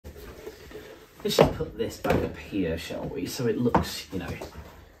Let's just put this back up here, shall we? So it looks, you know,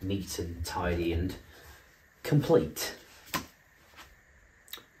 neat and tidy and complete.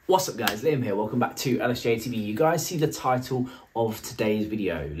 What's up guys, Liam here, welcome back to LSJ TV. You guys see the title of today's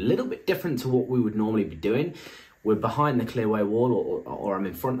video. A little bit different to what we would normally be doing. We're behind the clearway wall, or I'm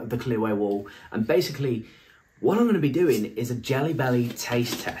in front of the clearway wall, and basically what I'm going to be doing is a Jelly Belly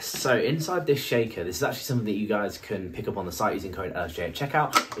taste test. So inside this shaker, this is actually something that you guys can pick up on the site using code LSJ at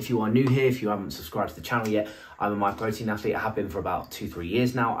checkout. If you are new here, if you haven't subscribed to the channel yet, I'm a MyProtein athlete. I have been for about 2-3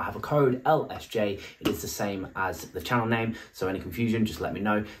 years now. I have a code LSJ. It is the same as the channel name. So any confusion, just let me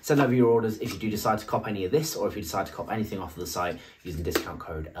know. Send over your orders if you do decide to cop any of this, or if you decide to cop anything off of the site using discount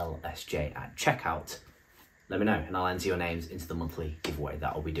code LSJ at checkout. Let me know and I'll enter your names into the monthly giveaway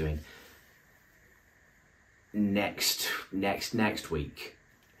that I'll be doing next week.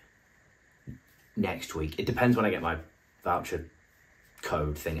 It depends when I get my voucher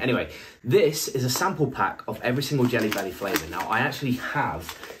code thing. Anyway, this is a sample pack of every single Jelly Belly flavour. Now, I actually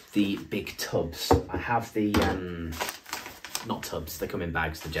have the big tubs. I have the, not tubs, they come in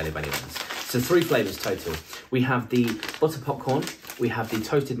bags, the Jelly Belly ones. So 3 flavours total. We have the butter popcorn, we have the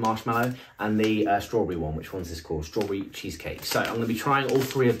toasted marshmallow, and the strawberry one. Which one's this called? Strawberry cheesecake. So I'm going to be trying all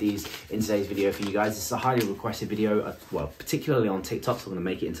 3 of these in today's video for you guys. This is a highly requested video, well, particularly on TikTok, so I'm going to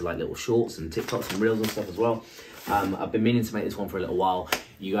make it into like little shorts and TikToks and reels and stuff as well. I've been meaning to make this one for a little while.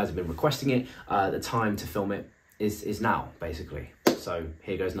 You guys have been requesting it. The time to film it is now, basically. So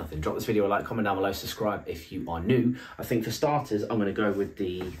here goes nothing. Drop this video a like, comment down below, subscribe if you are new. I think for starters, I'm going to go with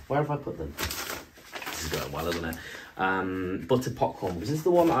the, where have I put them? This is going well, isn't it? Buttered popcorn, because this is the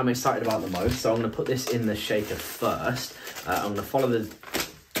one that I'm excited about the most. So I'm going to put this in the shaker first. I'm going to follow the,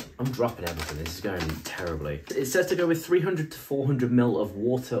 I'm dropping everything. This is going terribly. It says to go with 300 to 400 ml of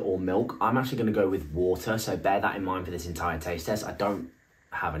water or milk. I'm actually going to go with water, so bear that in mind for this entire taste test. I don't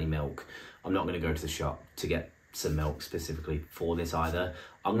have any milk. I'm not going to go to the shop to get some milk specifically for this either.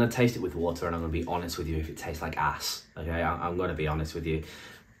 I'm going to taste it with water, and I'm going to be honest with you if it tastes like ass. Okay, I'm going to be honest with you.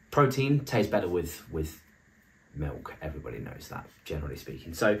 Protein tastes better with milk. Everybody knows that, generally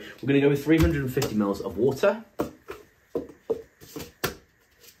speaking. So we're going to go with 350 ml of water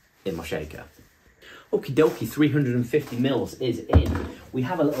in my shaker. Okie dokie, 350 ml is in. We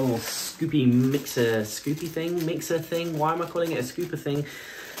have a little mixer thing. Why am I calling it a scooper thing?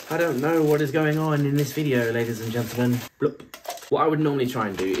 I don't know what is going on in this video, ladies and gentlemen. Bloop. What I would normally try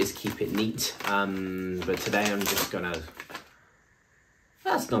and do is keep it neat, but today I'm just gonna,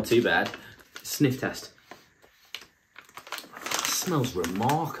 that's not too bad. Sniff test. That smells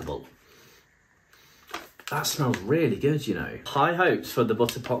remarkable. That smells really good, you know. High hopes for the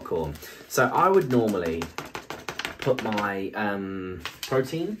buttered popcorn. So I would normally put my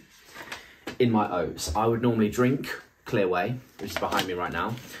protein in my oats. I would normally drink clear Whey, which is behind me right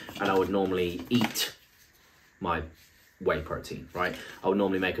now, and I would normally eat my whey protein, right? I would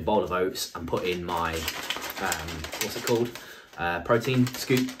normally make a bowl of oats and put in my, what's it called? Protein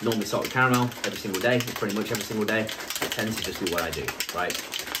scoop, normally salted caramel every single day, pretty much every single day. It tends to just be what I do, right?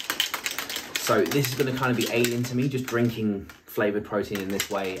 So this is going to kind of be alien to me, just drinking flavoured protein in this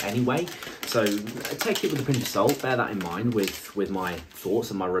way anyway. So take it with a pinch of salt, bear that in mind with my thoughts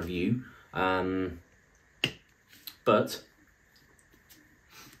and my review. But,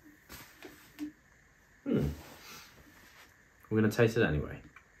 we're going to taste it anyway.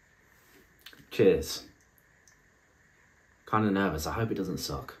 Cheers. Kind of nervous. I hope it doesn't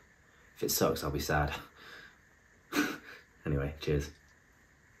suck. If it sucks, I'll be sad. Anyway, cheers.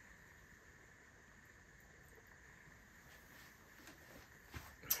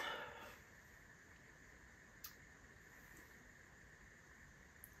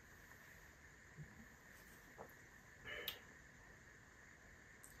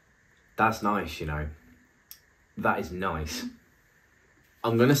 That's nice, you know. That is nice.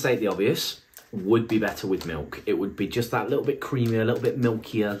 I'm going to state the obvious. Would be better with milk. It would be just that little bit creamier, a little bit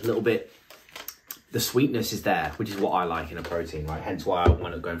milkier, a little bit... The sweetness is there, which is what I like in a protein, right? Hence why I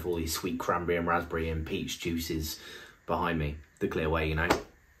want to go for all these sweet cranberry and raspberry and peach juices behind me. The clear Whey, you know.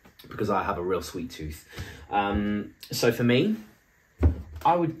 Because I have a real sweet tooth. So for me,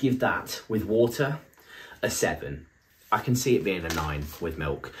 I would give that with water a 7. I can see it being a 9 with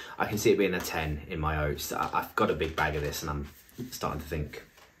milk. I can see it being a 10 in my oats. I've got a big bag of this and I'm starting to think,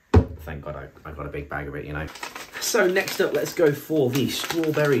 thank God I got a big bag of it, you know. So next up, let's go for the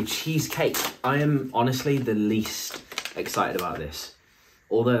strawberry cheesecake. I am honestly the least excited about this.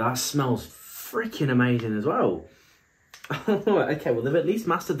 Although that smells freaking amazing as well. Okay, well they've at least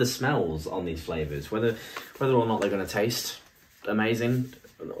mastered the smells on these flavours. Whether or not they're going to taste amazing,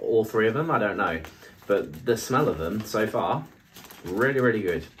 all 3 of them, I don't know. But the smell of them so far, really, really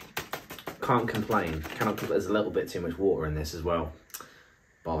good. Can't complain. Cannot complain. There's a little bit too much water in this as well.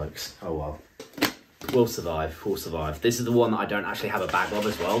 Bollocks. Oh well. We'll survive. We'll survive. This is the one that I don't actually have a bag of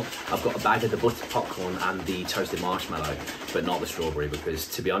as well. I've got a bag of the buttered popcorn and the toasted marshmallow, but not the strawberry, because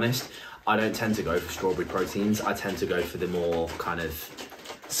to be honest, I don't tend to go for strawberry proteins. I tend to go for the more kind of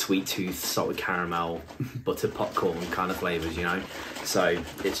sweet tooth, salted caramel, buttered popcorn kind of flavours, you know? So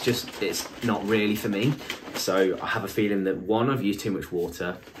it's not really for me. So I have a feeling that 1, I've used too much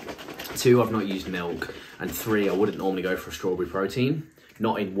water, 2, I've not used milk, and 3, I wouldn't normally go for a strawberry protein.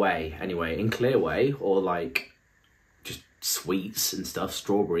 Not in whey, anyway. In clear whey, or like just sweets and stuff,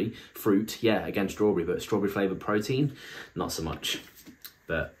 strawberry, fruit, yeah, again strawberry, but strawberry flavoured protein, not so much.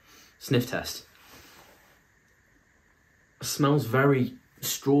 But sniff test. Smells very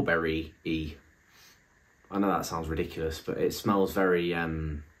strawberry-y. I know that sounds ridiculous, but it smells very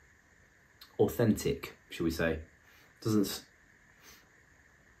authentic, should we say.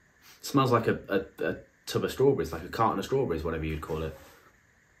 Smells like a tub of strawberries, like a carton of strawberries, whatever you'd call it.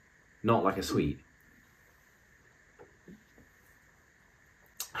 Not like a sweet.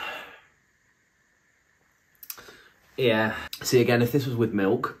 Yeah. See, again, if this was with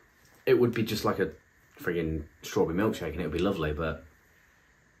milk, it would be just like a friggin' strawberry milkshake and it would be lovely, but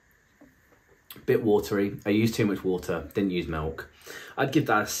a bit watery. I used too much water, didn't use milk. I'd give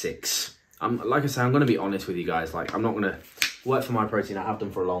that a 6. Like I say, I'm going to be honest with you guys. Like, I'm not going to work for MyProtein. I have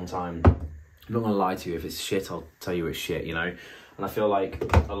done for a long time. I'm not going to lie to you. If it's shit, I'll tell you it's shit, you know? And I feel like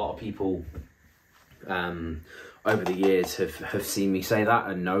a lot of people over the years have seen me say that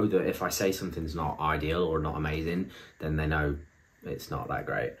and know that if I say something's not ideal or not amazing, then they know it's not that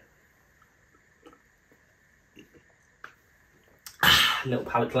great. Little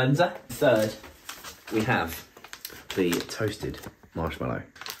palate cleanser. Third, we have the toasted marshmallow.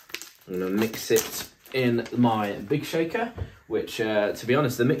 I'm going to mix it in my big shaker, which to be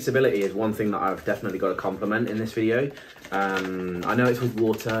honest, the mixability is one thing that I've definitely got to compliment in this video. I know it's with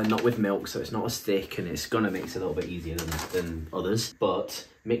water, not with milk, so it's not as thick and it's going to mix a little bit easier than others, but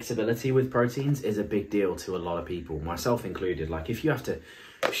mixability with proteins is a big deal to a lot of people, myself included. Like, if you have to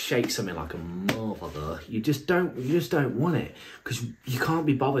shake something like a mother, you just don't want it, because you can't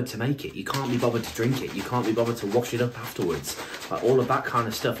be bothered to make it, you can't be bothered to drink it, you can't be bothered to wash it up afterwards, like all of that kind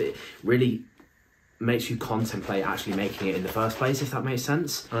of stuff. It really makes you contemplate actually making it in the first place, if that makes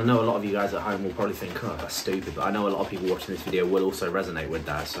sense. And I know a lot of you guys at home will probably think, oh, that's stupid, but I know a lot of people watching this video will also resonate with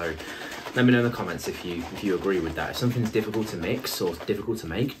that. So let me know in the comments if you agree with that. If something's difficult to mix or difficult to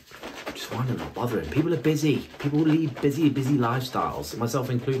make, just find them not bothering. People are busy. People lead busy lifestyles, myself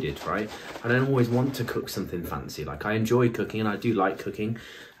included, right? I don't always want to cook something fancy. Like, I enjoy cooking and I do like cooking,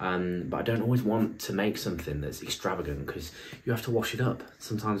 but I don't always want to make something that's extravagant because you have to wash it up.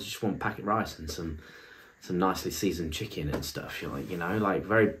 Sometimes you just want packet rice and some nicely seasoned chicken and stuff. You're like, you know, like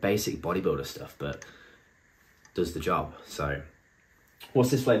very basic bodybuilder stuff, but does the job. So, what's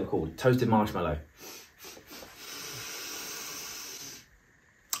this flavour called? Toasted marshmallow.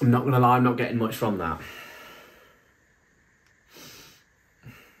 I'm not gonna lie, I'm not getting much from that.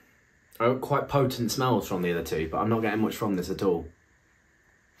 I got quite potent smells from the other two, but I'm not getting much from this at all.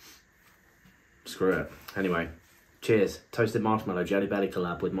 Screw it. Anyway, cheers. Toasted marshmallow Jelly Belly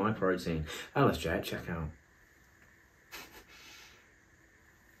collab with MyProtein. LSJ, check out.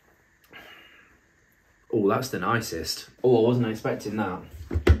 Oh, that's the nicest. Oh, I wasn't expecting that.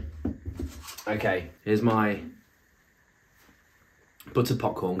 Okay, here's my buttered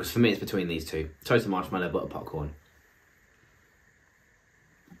popcorn, because for me it's between these two. Toasted marshmallow, buttered popcorn.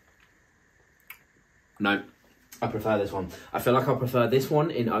 No, I prefer this one. I feel like I prefer this one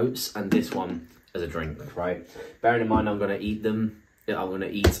in oats and this one as a drink, right? Bearing in mind I'm going to eat them. I'm going to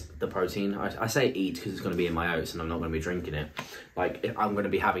eat the protein. I say eat because it's going to be in my oats and I'm not going to be drinking it. Like, I'm going to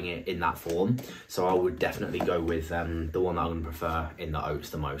be having it in that form. So I would definitely go with the one that I'm going to prefer in the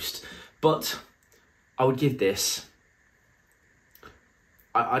oats the most. But I would give this...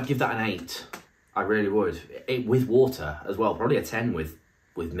 I'd give that an 8. I really would. With water as well. Probably a 10 with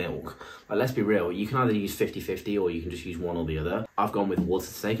milk. Like, let's be real. You can either use 50-50 or you can just use one or the other. I've gone with water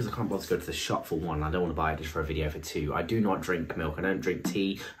today because I can't bother to go to the shop for one. I don't want to buy it just for a video for 2. I do not drink milk. I don't drink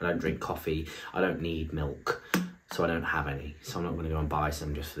tea. I don't drink coffee. I don't need milk. So I don't have any. So I'm not going to go and buy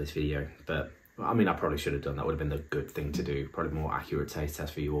some just for this video. But... I mean, I probably should have done that. Would have been the good thing to do. Probably more accurate taste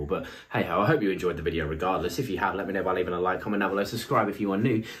test for you all. But hey ho, I hope you enjoyed the video regardless. If you have, let me know by leaving a like, comment down below, subscribe if you are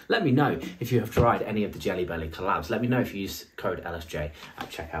new. Let me know if you have tried any of the Jelly Belly collabs. Let me know if you use code LSJ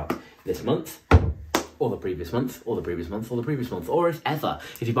at checkout this month. or the previous month, or the previous month, or the previous month, or if ever.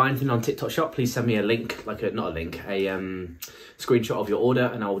 If you buy anything on TikTok Shop, please send me a link, like a, not a link, a screenshot of your order,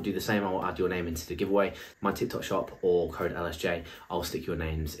 and I will do the same. I will add your name into the giveaway, my TikTok Shop or code LSJ. I'll stick your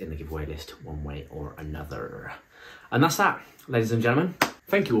names in the giveaway list one way or another. And that's that, ladies and gentlemen.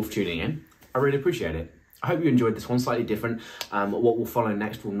 Thank you all for tuning in. I really appreciate it. I hope you enjoyed this one, slightly different. What will follow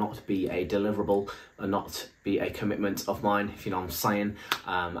next will not be a deliverable, not be a commitment of mine, if you know what I'm saying,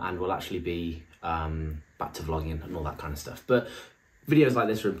 and will actually be back to vlogging and all that kind of stuff. But videos like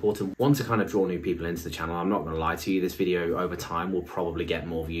this are important. One, to kind of draw new people into the channel. I'm not going to lie to you, this video over time will probably get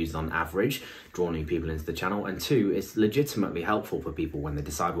more views on average, draw new people into the channel. And two, it's legitimately helpful for people when they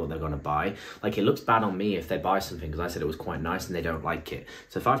decide what they're going to buy. Like, it looks bad on me if they buy something because I said it was quite nice and they don't like it.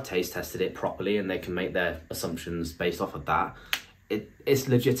 So if I've taste tested it properly and they can make their assumptions based off of that, it's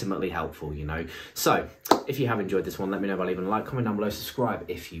legitimately helpful, you know. So if you have enjoyed this one, let me know by leaving a like, comment down below, subscribe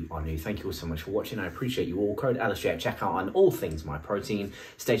if you are new. Thank you all so much for watching. I appreciate you all. Code LSJ at checkout on all things MyProtein.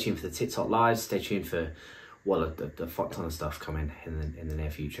 Stay tuned for the TikTok lives. Stay tuned for, well, a fuck ton of stuff coming in the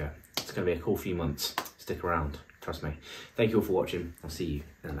near future. It's going to be a cool few months. Stick around, trust me. Thank you all for watching. I'll see you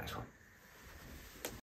in the next one.